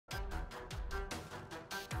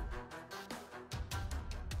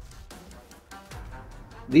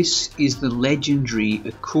This is the legendary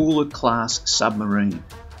Akula-class submarine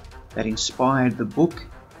that inspired the book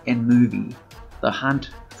and movie The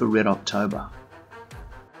Hunt for Red October.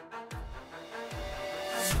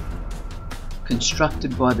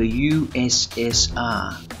 Constructed by the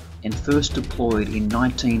U.S.S.R. and first deployed in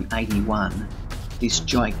 1981, this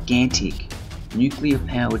gigantic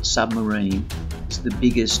nuclear-powered submarine is the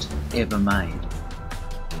biggest ever made.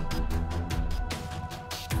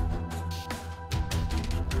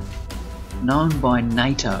 Known by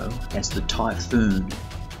NATO as the Typhoon,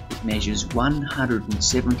 it measures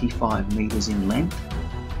 175 metres in length,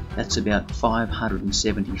 that's about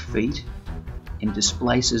 570 feet, and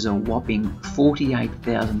displaces a whopping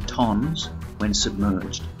 48,000 tonnes when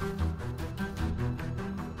submerged.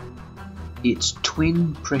 Its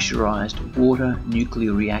twin pressurized water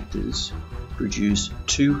nuclear reactors produce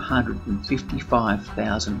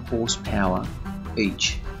 255,000 horsepower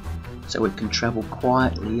each, so it can travel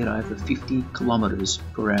quietly at over 50 kilometres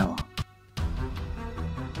per hour.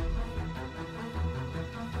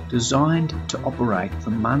 Designed to operate for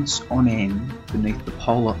months on end beneath the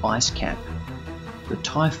polar ice cap, the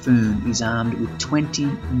Typhoon is armed with 20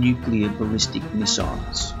 nuclear ballistic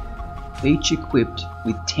missiles, each equipped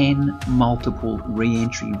with 10 multiple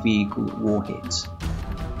re-entry vehicle warheads.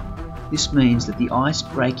 This means that the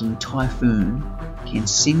ice-breaking Typhoon can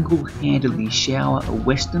single-handedly shower a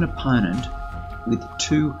Western opponent with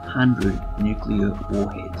 200 nuclear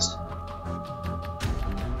warheads.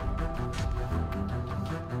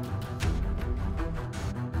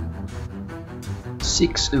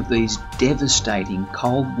 Six of these devastating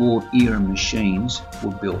Cold War era machines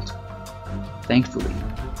were built. Thankfully,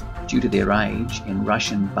 due to their age and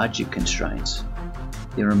Russian budget constraints,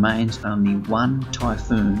 there remains only one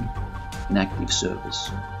Typhoon in active service.